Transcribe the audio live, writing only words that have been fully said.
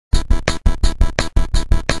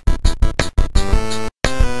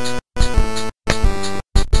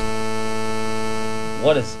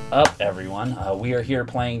What is up, everyone? We are here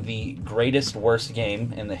playing the greatest, worst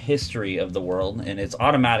game in the history of the world, and it's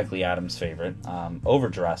automatically Adam's favorite, over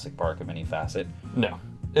Jurassic Park of any facet. No.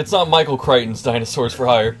 It's not Michael Crichton's Dinosaurs for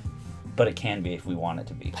Hire. But it can be if we want it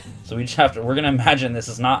to be. So we just have to, we're going to imagine this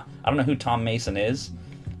is not, I don't know who Tom Mason is.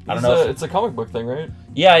 I don't know. It's a comic book thing, right?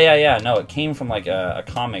 Yeah. No, it came from like a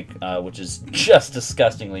comic, which is just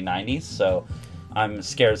disgustingly 90s, so I'm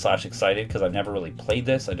scared / excited because I've never really played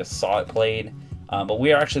this. I just saw it played. But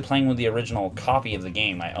we are actually playing with the original copy of the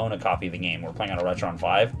game. I own a copy of the game. We're playing on a Retron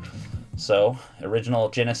 5. So, original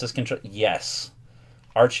Genesis control. Yes.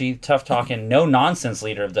 Archie, tough talking, no nonsense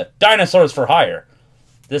leader of the Dinosaurs for Hire.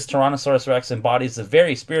 This Tyrannosaurus Rex embodies the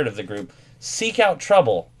very spirit of the group. Seek out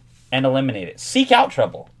trouble and eliminate it. Seek out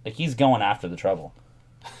trouble. Like he's going after the trouble.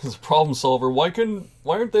 He's a problem solver. Why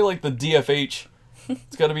aren't they like the DFH?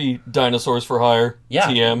 It's got to be Dinosaurs for Hire. Yeah.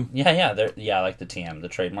 TM. Yeah, like the TM, the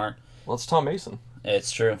trademark. Well, it's Tom Mason.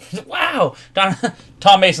 It's true. Wow!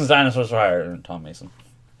 Tom Mason's Dinosaurs for Hire. Tom Mason.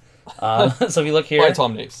 So if you look here... By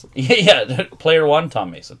Tom Mason. Yeah, player 1, Tom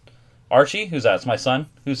Mason. Archie, who's that? It's my son.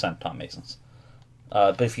 Who's son? Tom Mason's.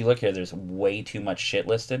 But if you look here, there's way too much shit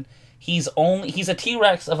listed. He's a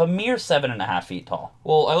T-Rex of a mere 7.5 feet tall.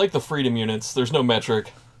 Well, I like the freedom units. There's no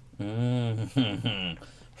metric. That's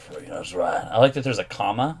right. I like that there's a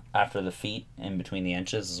comma after the feet in between the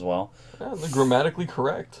inches as well. Yeah, they're grammatically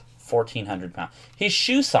correct. 1,400 pounds. His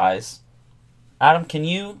shoe size, Adam, can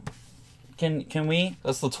we?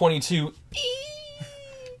 That's the 22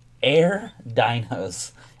 Air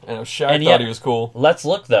Dinos. I know, Shaq thought he was cool. Let's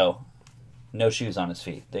look, though. No shoes on his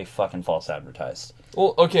feet. They fucking false advertised.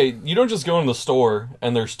 Well, okay, you don't just go in the store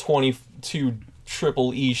and there's 22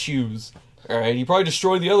 triple E shoes. Alright, you probably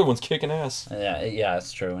destroyed the other ones kicking ass. Yeah,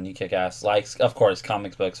 it's true. When you kick ass, like, of course,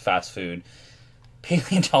 comic books, fast food,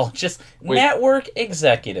 paleontologists, network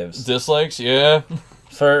executives. Dislikes, yeah.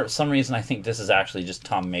 For some reason, I think this is actually just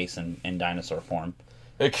Tom Mason in dinosaur form.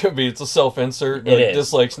 It could be. It's a self-insert. It is.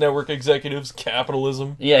 Dislikes network executives,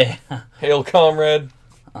 capitalism. Yeah. Hail, comrade.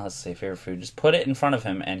 Let's say favorite food. Just put it in front of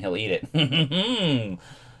him and he'll eat it.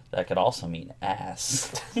 That could also mean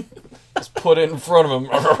ass. Just put it in front of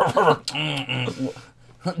him.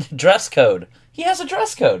 Dress code. He has a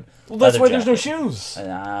dress code. Well, that's why there's no shoes.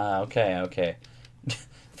 Okay.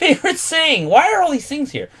 Favorite saying. Why are all these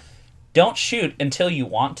things here? Don't shoot until you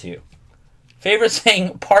want to. Favorite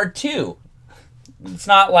saying part 2. It's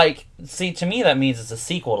not like... See, to me that means it's a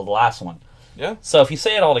sequel to the last one. Yeah. So if you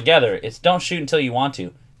say it all together, it's don't shoot until you want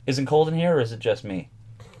to. Is it cold in here or is it just me?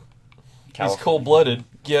 He's cold-blooded.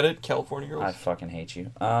 Get it? California girls. I fucking hate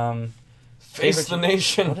you. Face the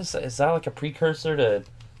Nation. What is that? Is that like a precursor to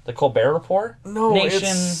the Colbert Report? No,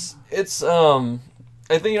 Nation. It's I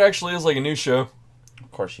think it actually is like a new show.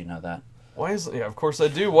 Of course you know that. Why is it? Yeah, of course I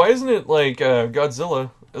do. Why isn't it like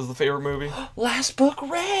Godzilla is the favorite movie? Last book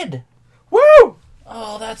read. Woo!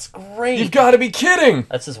 Oh, that's great. You've got to be kidding.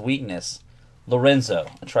 That's his weakness. Lorenzo,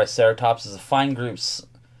 a Triceratops,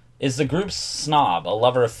 is the group's snob, a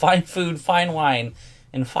lover of fine food, fine wine,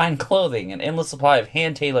 and fine clothing, an endless supply of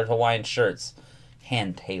hand-tailored Hawaiian shirts.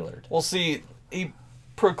 Hand-tailored. Well, see, he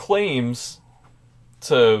proclaims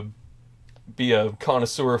to be a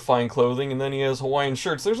connoisseur of fine clothing, and then he has Hawaiian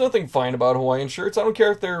shirts. There's nothing fine about Hawaiian shirts. I don't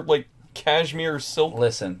care if they're, like, cashmere or silk.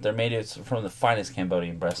 Listen, they're made from the finest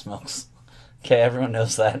Cambodian breast milks. Okay, everyone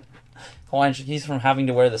knows that. Hawaiian, he's from having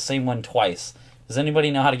to wear the same one twice. Does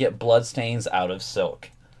anybody know how to get bloodstains out of silk?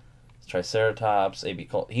 Triceratops, A.B.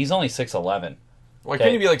 Cole. He's only 6'11". Why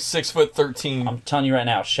can't he be like 6'13"? I'm telling you right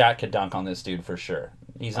now, Shaq could dunk on this dude for sure.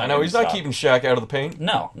 I know, he's not keeping Shaq out of the paint.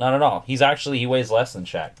 No, not at all. He weighs less than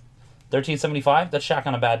Shaq. 1375? That's Shaq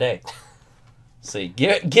on a bad day. See,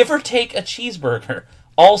 give or take a cheeseburger.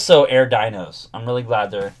 Also, Air Dinos. I'm really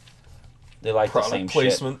glad they like the same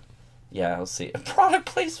placement. Shit. Yeah, let's see. Product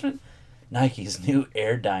placement. Nike's new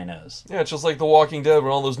Air Dinos. Yeah, it's just like The Walking Dead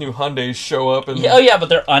when all those new Hyundais show up. And yeah, but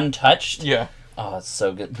they're untouched. Yeah. Oh, it's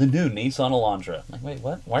so good. The new Nissan Elantra. I'm like, wait,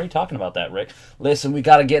 what? Why are you talking about that, Rick? Listen, we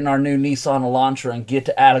got to get in our new Nissan Elantra and get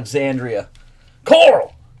to Alexandria.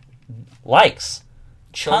 Coral! Likes.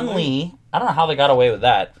 Chun-Li. I don't know how they got away with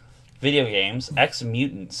that. Video games.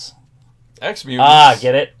 X-Mutants. X-Mutants? Ah,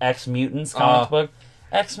 get it? X-Mutants comic book.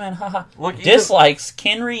 X-Men, haha. Dislikes.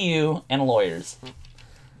 Ken Ryu and lawyers.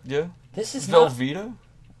 Yeah. This is Velveeta?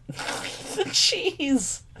 The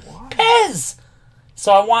cheese. What? Pez!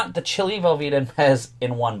 So I want the chili Velveeta and Pez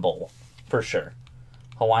in one bowl. For sure.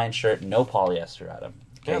 Hawaiian shirt, no polyester, Adam.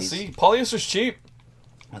 Yeah, see? Polyester's cheap.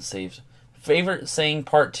 Let's see. Favorite saying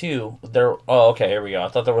part 2. Okay, here we go. I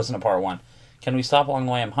thought there wasn't a part 1. Can we stop along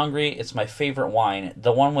the way? I'm hungry. It's my favorite wine.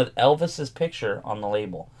 The one with Elvis's picture on the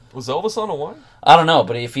label. Was Elvis on Hawaii? I don't know,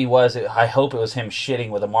 but if he was, I hope it was him shitting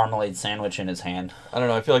with a marmalade sandwich in his hand. I don't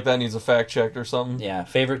know. I feel like that needs a fact check or something. Yeah,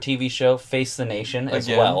 favorite TV show, Face the Nation as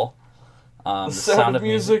Again. well. The Sound of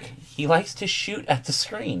Music. He likes to shoot at the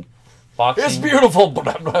screen. Boxing. It's beautiful, but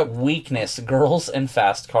I'm not. Weakness, girls and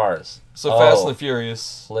fast cars. So Fast and the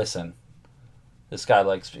Furious. Listen, this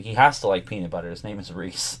guy he has to like peanut butter. His name is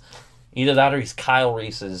Reese. Either that or he's Kyle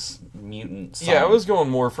Reese's mutant son. Yeah, I was going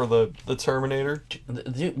more for the Terminator.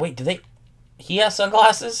 Dude, wait, he has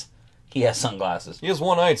sunglasses? He has sunglasses. He has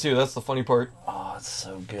one eye, too. That's the funny part. Oh, it's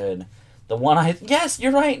so good. The one eye... Yes,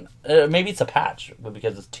 you're right. Maybe it's a patch, but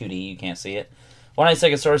because it's 2D, you can't see it. One-eyed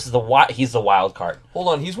Stegosaurus is he's the wild card. Hold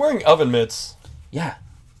on, he's wearing oven mitts. Yeah.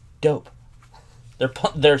 Dope.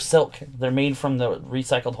 They're silk. They're made from the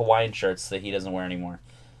recycled Hawaiian shirts that he doesn't wear anymore.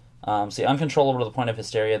 See, uncontrollable to the point of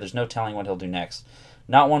hysteria. There's no telling what he'll do next.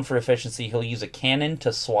 Not one for efficiency. He'll use a cannon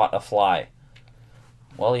to swat a fly.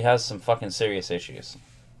 Well, he has some fucking serious issues.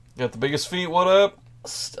 Got the biggest feet, what up?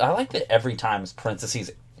 I like that every time it's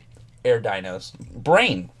parentheses air dinos.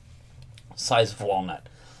 Brain. Size of walnut.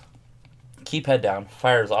 Keep head down.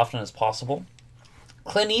 Fire as often as possible.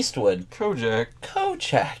 Clint Eastwood.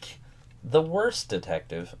 Kojak. The worst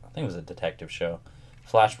detective. I think it was a detective show.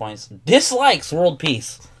 Flashpoints. Dislikes world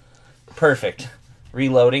peace. Perfect.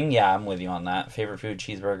 Reloading. Yeah, I'm with you on that. Favorite food,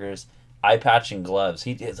 cheeseburgers. Eye patch and gloves.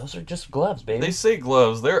 Those are just gloves, baby. They say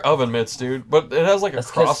gloves. They're oven mitts, dude. But it has like a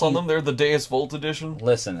cross on them. They're the Deus Volt edition.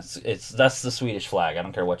 Listen, that's the Swedish flag. I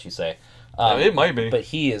don't care what you say. It might be. But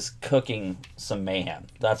he is cooking some mayhem.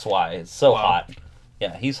 That's why it's so hot.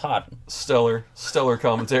 Yeah, he's hot. Stellar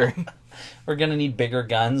commentary. We're gonna need bigger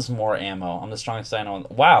guns, more ammo. I'm the strongest dino.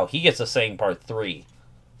 Wow, he gets a saying part 3.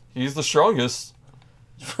 He's the strongest.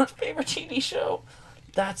 Favorite TV show?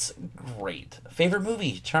 That's great. Favorite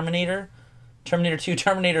movie? Terminator 2,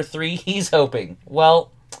 Terminator 3. He's hoping.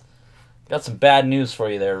 Well, got some bad news for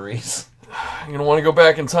you there, Reese. You're gonna want to go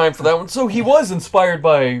back in time for that one. So he was inspired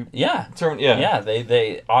by Yeah,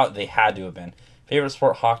 they had to have been. Favorite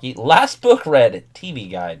sport? Hockey. Last book read? TV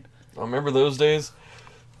Guide. I remember those days.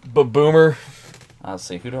 But Boomer. Let's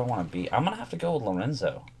see. Who do I want to be? I'm gonna have to go with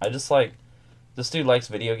Lorenzo. I just like this dude likes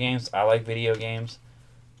video games. I like video games.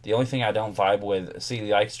 The only thing I don't vibe with, he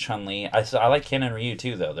likes Chun-Li. I like Ken and Ryu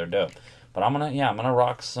too, though. They're dope. But I'm gonna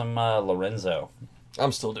rock some Lorenzo.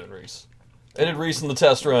 I'm still doing Reese. I did Reese in the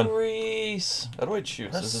test run. Reese. How do I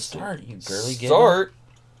choose? Let's start, you girly giggle. Start.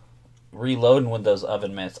 Reloading with those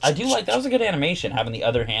oven mitts. I do like that was a good animation. Having the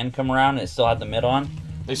other hand come around and it still had the mitt on.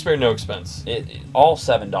 They spared no expense. All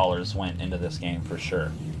 $7 went into this game for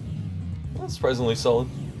sure. That's surprisingly solid.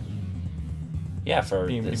 Yeah, for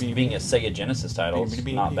being a Sega Genesis title, it's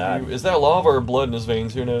not bad. Is that lava or blood in his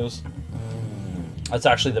veins? Who knows? That's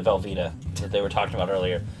actually the Velveeta that they were talking about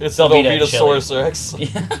earlier. It's the Velveeta-saurus Rex.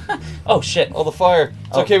 Oh, shit. Oh, the fire.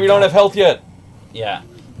 It's okay, we don't have health yet. Yeah.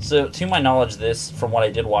 So, to my knowledge, from what I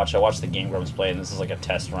did watch, I watched the Game Grumps play, and this is like a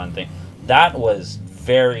test run thing. That was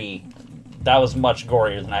much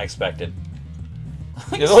gorier than I expected.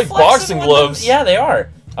 They're like boxing gloves. Yeah, they are.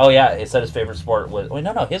 Oh, yeah, it said his favorite sport was... Wait,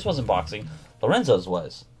 no, his wasn't boxing. Lorenzo's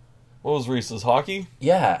was. What was Reese's? Hockey?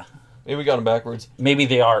 Yeah. Maybe we got them backwards. Maybe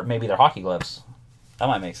they're hockey gloves. That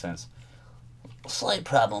might make sense. Slight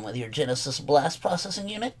problem with your Genesis Blast processing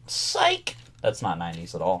unit. Psych! That's not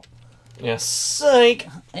 90s at all. Yeah, psych!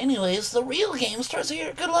 Anyways, the real game starts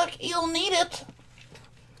here. Good luck, you'll need it.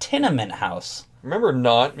 Tenement House. Remember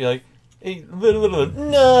Not? Be like, hey,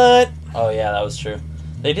 Nut! Oh yeah, that was true.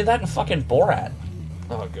 They did that in fucking Borat.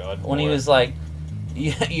 Oh god. When he was like,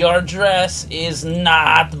 your dress is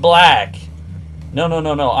not black. No,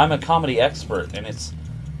 I'm a comedy expert, and it's,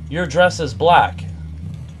 your dress is black.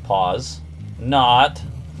 Pause. Not.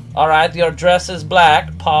 Alright, your dress is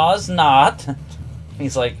black. Pause. Not.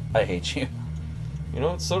 He's like, I hate you. You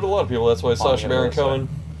know, so do a lot of people. That's why Sacha Baron Cohen.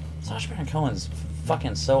 Sacha Baron Cohen's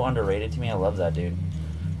fucking so underrated to me. I love that dude.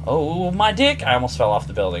 Oh, my dick! I almost fell off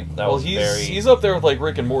the building. He's up there with like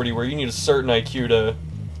Rick and Morty, where you need a certain IQ to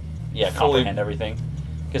comprehend everything.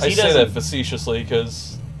 I say that facetiously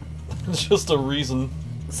because it's just a reason.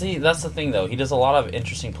 See, that's the thing, though. He does a lot of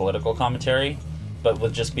interesting political commentary, but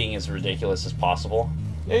with just being as ridiculous as possible.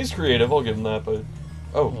 Yeah, he's creative. I'll give him that, but...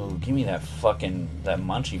 Oh, give me that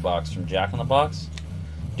munchie box from Jack in the Box.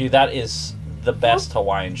 Dude, that is the best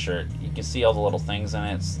Hawaiian shirt. You can see all the little things in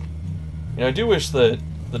it. You know, I do wish that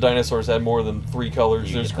the dinosaurs had more than 3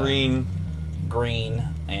 colors. There's green,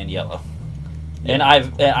 and yellow. Yeah. And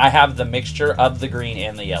I have the mixture of the green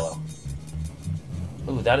and the yellow.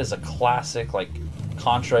 Ooh, that is a classic, like,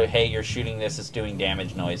 Contra, hey, you're shooting this, it's doing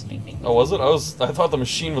damage noise. Oh, was it? I thought the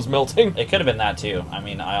machine was melting. It could have been that, too. I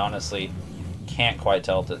mean, I honestly can't quite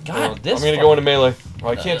tell. God, this. I'm gonna go into melee. Oh,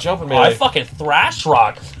 I can't jump in melee. I fucking thrash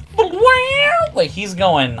rock. Like he's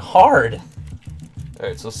going hard. All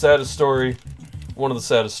right, so saddest story. One of the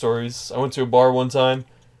saddest stories. I went to a bar one time,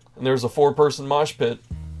 and there was a 4-person mosh pit.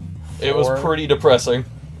 It was pretty depressing.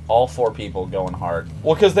 All 4 people going hard.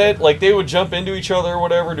 Well, because they would jump into each other or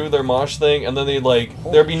whatever, do their mosh thing, and then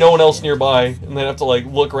there'd be no one else nearby, and they'd have to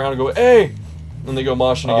look around and go, hey, and then they go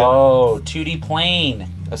moshing again. Oh, 2D plane.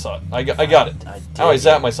 I saw it. I got it. I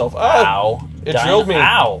zapped myself. Ow. It drilled me.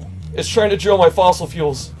 Ow. It's trying to drill my fossil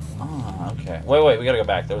fuels. Oh, okay. Wait, we gotta go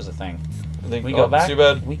back. There was a thing. We go back? Too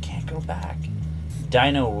bad. We can't go back.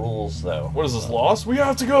 Dino rules, though. What is this, Lost? We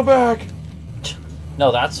have to go back!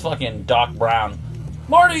 No, that's fucking Doc Brown.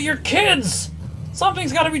 Marty, your kids!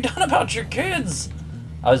 Something's gotta be done about your kids!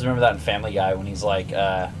 I always remember that in Family Guy when he's like,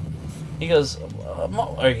 he goes,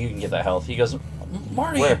 or you can get that health. He goes,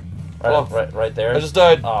 Marty! Where? Right there. I just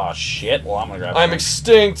died. Oh, shit. Well, I'm gonna grab it. I'm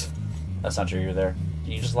extinct! That's not true, you're there.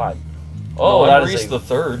 You just lied. Oh, that I'm is Reese the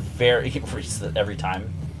third. Reese every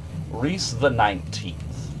time. Reese the 19th.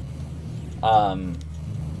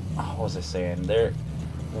 What was I saying? There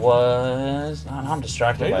was... I'm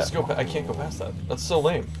distracted Can I by just go I can't go past that. That's so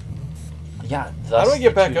lame. Yeah, how do I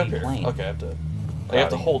get back 2D up here? plane. Okay, I have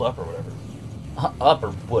to hold up or whatever. Up or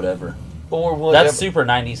whatever. Or That's super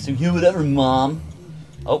 90s too. You whatever, Mom.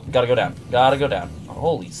 Oh, gotta go down. Gotta go down.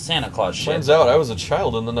 Holy Santa Claus shit. Turns out I was a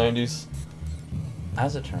child in the 90s.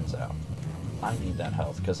 As it turns out, I need that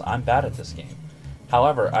health because I'm bad at this game.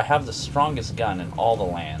 However, I have the strongest gun in all the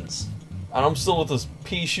lands. And I'm still with this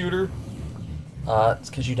pea shooter. It's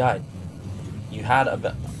because you died. You had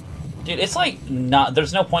a... Dude, it's like not...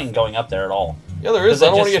 There's no point in going up there at all. Yeah, there is. I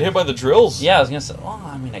don't want to get hit by the drills. Yeah, I was gonna say... Well,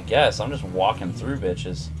 I mean, I guess. I'm just walking through,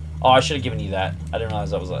 bitches. Oh, I should have given you that. I didn't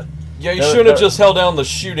realize that was a... Yeah, you shouldn't have just held down the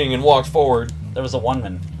shooting and walked forward. There was a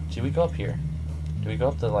one-man. Should we go up here? Do we go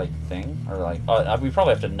up the, thing? Or, Oh, we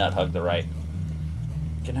probably have to nut hug the right.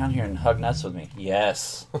 Get down here and hug nuts with me.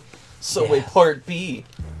 Yes. Subway Yes. Part B.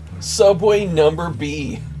 Subway number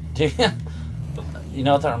B. Dude, you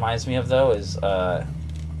know what that reminds me of, though, is the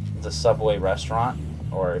Subway restaurant.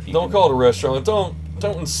 Or if you Don't call it a restaurant. Don't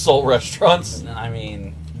insult restaurants. I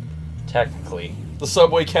mean, technically. The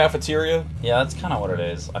Subway cafeteria. Yeah, that's kind of what it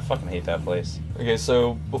is. I fucking hate that place. Okay,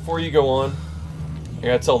 so before you go on, I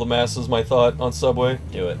gotta tell the masses my thought on Subway.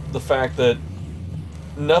 Do it. The fact that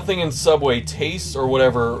nothing in Subway tastes or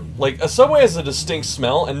whatever. A Subway has a distinct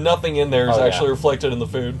smell, and nothing in there is actually reflected in the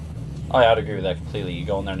food. Oh, yeah, I'd agree with that completely. You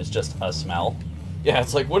go in there and it's just a smell. Yeah,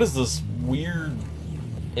 it's what is this weird...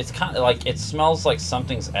 It's kind of it smells like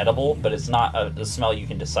something's edible, but it's not a smell you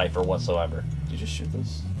can decipher whatsoever. Did you just shoot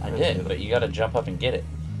this? I did, but you gotta jump up and get it.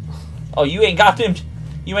 Oh, you ain't got them.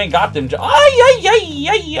 You ain't got them.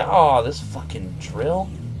 Oh, this fucking drill.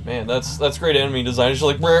 Man, that's great enemy design. It's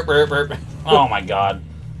just burp, burp, burp. Oh my god.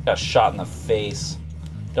 Got shot in the face.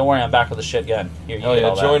 Don't worry, I'm back with the shit gun. Here, you get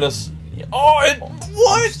all that. Join us. Yeah. Oh,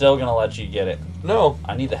 what? I'm still gonna let you get it. No.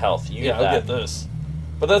 I need the health. You get I'll that. get this.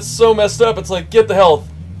 But that's so messed up. It's get the health.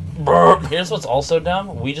 Burp. Here's what's also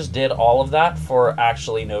dumb. We just did all of that for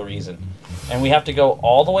actually no reason. And we have to go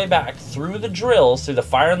all the way back through the drills, through the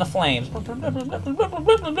fire and the flames,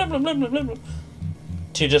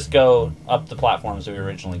 to just go up the platforms we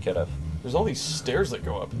originally could have. There's all these stairs that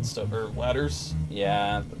go up and stuff, or ladders.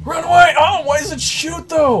 Yeah. Run away! Oh, why does it shoot,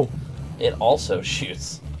 though? It also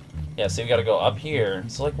shoots. Yeah, so we gotta go up here.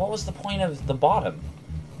 So, what was the point of the bottom?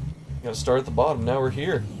 You gotta start at the bottom. Now we're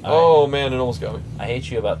here. All right. Man, it almost got me. I hate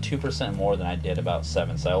you about 2% more than I did about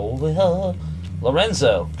 7. So,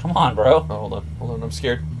 Lorenzo, come on, bro. Oh, hold on. I'm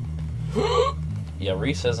scared. Yeah,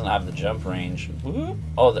 Reese doesn't have the jump range.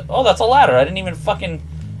 Oh, that's a ladder. I didn't even fucking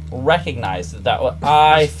recognize that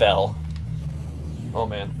I fell. Oh,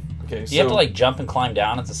 man. Okay, so... You have to, jump and climb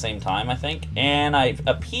down at the same time, I think. And I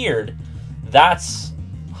appeared. That's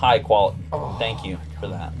high quality. Oh, Thank you for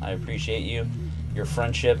that. I appreciate you. Your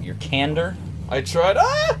friendship, your candor. I tried...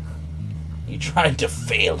 Ah! You tried to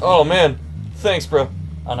fail me. Oh, man. Thanks, bro.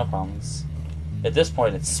 Oh, no problems. At this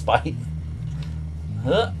point, it's spite.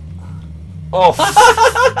 Huh? Oh,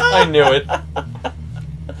 I knew it.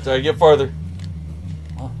 Sorry, get farther.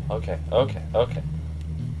 Oh, okay.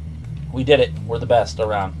 We did it. We're the best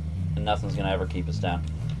around. And nothing's going to ever keep us down.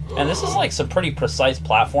 And this is some pretty precise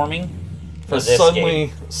platforming for this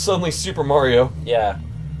game. Suddenly Super Mario. Yeah.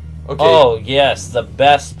 Okay. Oh, yes. The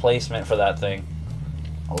best placement for that thing.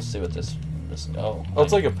 Let's see what this... Oh,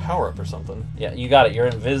 it's like a power-up or something. Yeah, you got it. You're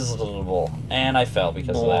invisible. And I fell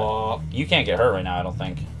because of that. You can't get hurt right now, I don't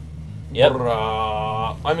think. Yep.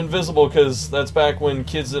 I'm invisible because that's back when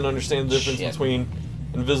kids didn't understand the difference between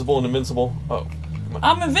invisible and invincible. Oh.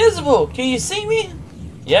 I'm invisible. Can you see me?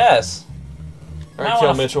 Yes. All right,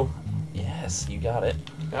 Kel Mitchell. Yes, you got it.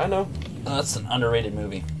 I know. Oh, that's an underrated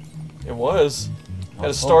movie. It was. Had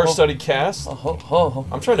a star-studded cast.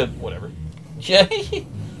 I'm trying to... Whatever. Yeah.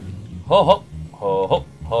 Ho ho. Ho ho.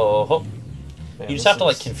 Ho ho. Man, You just have to,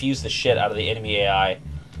 like, confuse the shit out of the enemy AI.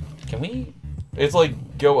 Can we... It's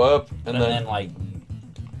like, go up, and then... like,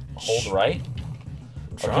 hold right?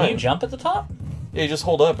 Or Trying. can you jump at the top? Yeah, you just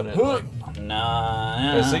hold up and it... Like,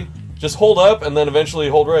 Nah. yeah, see? Just hold up, and then eventually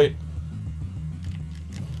hold right.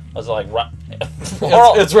 Was it like...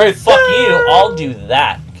 It's right Fuck you, I'll do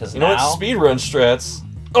that. Because You now... know what? Speedrun strats.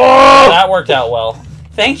 Oh! That worked out well.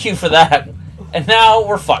 Thank you for that. And now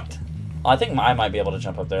we're fucked. I think I might be able to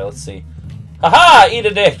jump up there. Let's see. Haha! Eat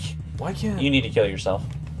a dick! Why can't... You need to kill yourself.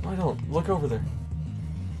 I don't. Look over there.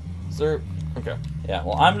 Is there... Okay. Yeah,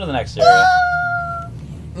 well, I'm to the next area.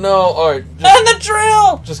 No, alright. And the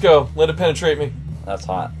drill! Just go. Let it penetrate me. That's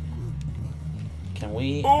hot. Can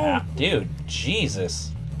we... dude,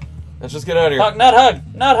 Jesus. Let's just get out of here. Hug, nut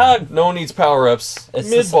hug! Nut hug! No one needs power-ups.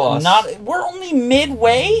 Mid-boss. We're only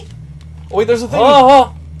midway? Oh, wait, there's a thing.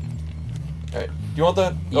 Oh! Alright. Do you want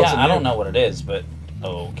that? Oh, Yeah, I don't know what it is, but...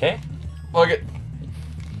 Okay. Fuck it.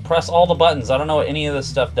 Press all the buttons. I don't know what any of this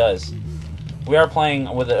stuff does. We are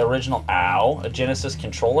playing with the original a Genesis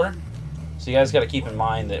controller. So you guys got to keep in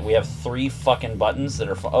mind that we have 3 fucking buttons that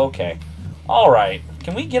are... okay. Alright.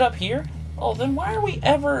 Can we get up here? Oh, then why are we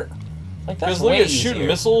ever... Like, that's Because look way at shooting easier.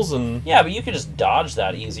 missiles and... Yeah, but you can just dodge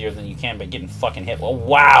that easier than you can by getting fucking hit. Oh,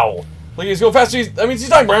 wow! Look, he's going faster. That means he's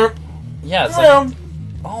dying. Yeah, it's like...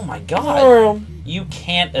 Oh my god. You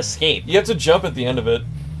can't escape. You have to jump at the end of it.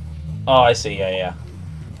 Oh, I see. Yeah, yeah.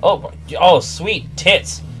 Oh, sweet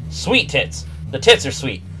tits. Sweet tits. The tits are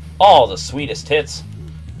sweet. Oh, the sweetest tits.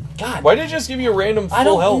 God. Why did it just give you a random full I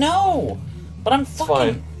don't health? know. But I'm fucking...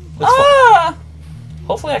 Fine. That's fine.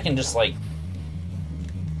 Hopefully I can just, like...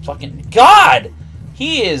 Fucking... God!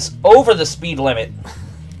 He is over the speed limit.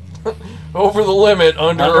 Over the limit,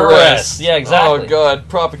 under Under arrest. Yeah, exactly. Oh, God.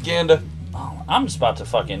 Propaganda. Oh, I'm just about to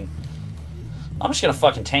fucking... I'm just gonna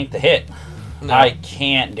fucking tank the hit. No. I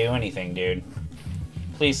can't do anything, dude.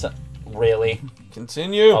 Please... Really?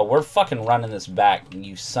 Continue. Oh, we're fucking running this back,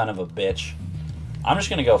 you son of a bitch. I'm just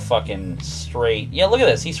gonna go fucking straight. Yeah, look at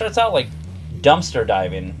this. He starts out like dumpster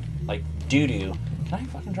diving, like doo-doo. Can I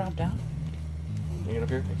fucking drop down? Can you get up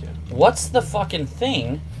here? I can. What's the fucking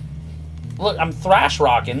thing? Look, I'm thrash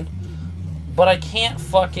rocking, but I can't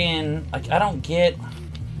fucking... Like, I don't get...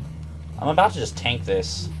 I'm about to just tank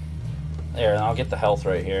this. There, and I'll get the health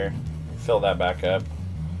right here. Fill that back up.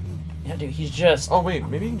 Yeah, dude, he's just... Oh, wait.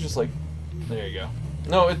 Maybe you can just, like... There you go.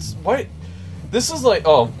 No, it's... Why... This is like...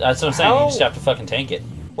 Oh. That's what I'm saying. You just have to fucking tank it.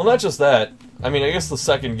 Well, not just that. I mean, I guess the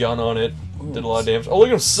second gun on it did a lot of damage. Oh, look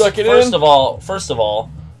at him suck it in. First of all,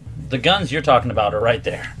 the guns you're talking about are right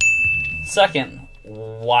there. Second,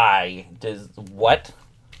 why does... What?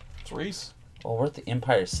 It's Reese. Oh, we're at the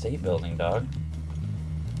Empire State Building, dog.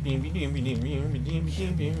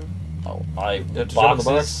 Oh,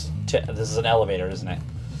 boxes. This is an elevator, isn't it?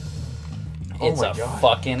 It's a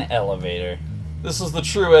fucking elevator. This is the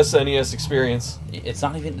true SNES experience. It's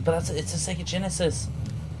not even, but it's a Sega Genesis.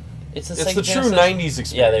 It's the true Genesis. 90s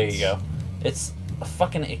experience. Yeah, there you go. It's a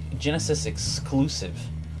fucking Genesis exclusive.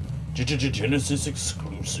 Genesis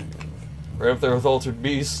exclusive. Right up there with Altered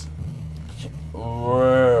Beast.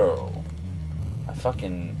 Whoa. I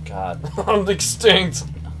fucking... God. I'm extinct.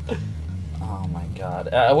 Oh my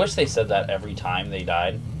god. I wish they said that every time they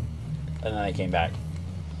died. And then they came back.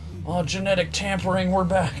 Oh, genetic tampering, we're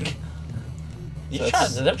back. They're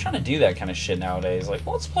trying to do that kind of shit nowadays. Like,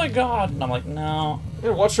 let's play God. And I'm like, no. Yeah,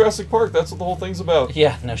 watch Jurassic Park. That's what the whole thing's about.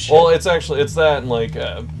 Yeah, no shit. Well, it's that and, like,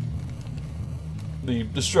 the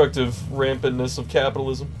destructive rampantness of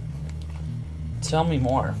capitalism. Tell me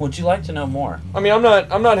more. Would you like to know more? I mean, I'm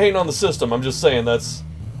not hating on the system. I'm just saying that's...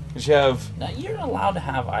 Because you have... Now, you're allowed to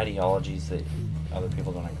have ideologies that other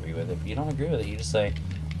people don't agree with. If you don't agree with it, you just say,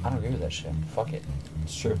 I don't agree with that shit. Fuck it.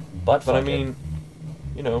 It's true. But I mean,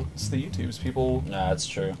 you know, it's the YouTubes. People... Nah, it's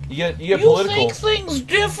true. You get political. You think things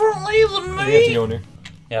differently than me? You have to go in here.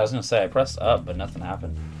 Yeah, I was going to say, I pressed up, but nothing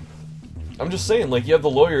happened. I'm just saying, like, you have the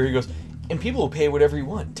lawyer who goes, and people will pay whatever you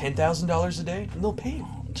want. $10,000 a day, and they'll pay you.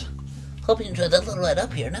 Hope you enjoyed that little ride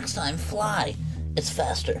up here. Next time, fly. It's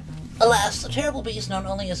faster. Alas, the terrible beast known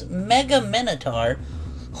only as Mega Minotaur,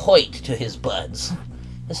 Hoyt to his buds,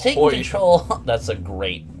 has taken control... That's a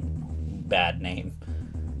great bad name.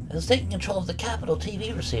 Has taken control of the Capitol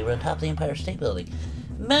TV receiver on top of the Empire State Building.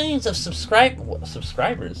 Millions of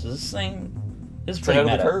subscribers. This thing is pretty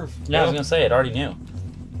ahead of meta. the curve. Yeah, I was going to say, it already knew.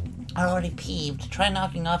 are already peeved, try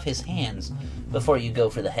knocking off his hands before you go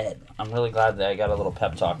for the head. I'm really glad that I got a little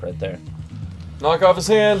pep talk right there. Knock off his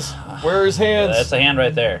hands. Where are his hands? That's a hand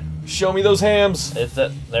right there. Show me those hams.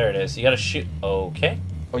 There it is. You gotta shoot. Okay.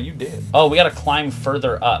 Oh, you did. Oh, we gotta climb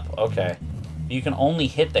further up. Okay. You can only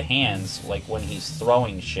hit the hands, like, when he's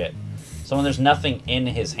throwing shit. So when there's nothing in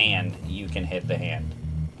his hand, you can hit the hand.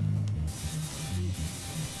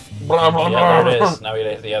 Yeah, there it is. Now we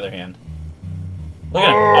gotta hit the other hand. Look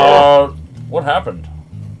at it. What happened?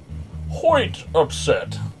 Hoyt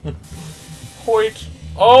upset. Hoyt.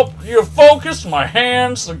 Oh, you focused my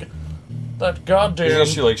hands. That goddamn. He's gonna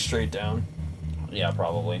shoot like straight down. Yeah,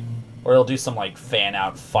 probably. Or he'll do some like fan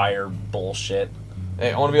out fire bullshit.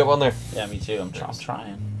 Hey, I want to be up on there. Yeah, me too. I'm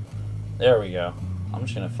trying. There we go. I'm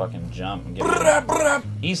just gonna fucking jump and get.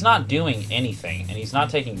 He's not doing anything, and he's not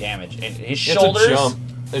taking damage. And his shoulders. Jump.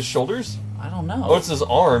 His shoulders? I don't know. Oh, it's his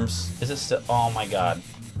arms. Is it still? Oh my god.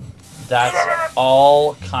 That's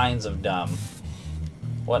all kinds of dumb.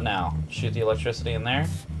 What now? Shoot the electricity in there?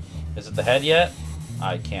 Is it the head yet?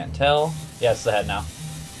 I can't tell. Yeah, it's the head now.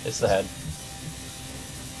 It's the head.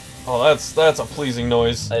 Oh, that's a pleasing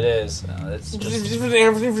noise. It is. It's just...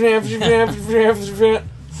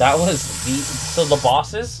 That was So the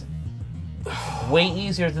bosses? Way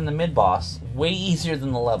easier than the mid-boss. Way easier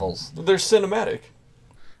than the levels. They're cinematic.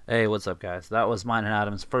 Hey, what's up, guys? That was mine and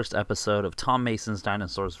Adam's first episode of Tom Mason's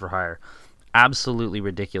Dinosaurs for Hire. Absolutely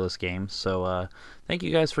ridiculous game. So thank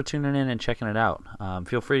you guys for tuning in and checking it out.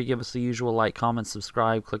 Feel free to give us the usual like, comment,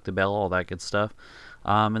 subscribe, click the bell, all that good stuff.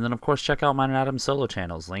 And then, of course, check out mine and Adam's solo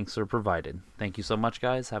channels. Links are provided. Thank you so much,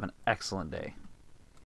 guys. Have an excellent day.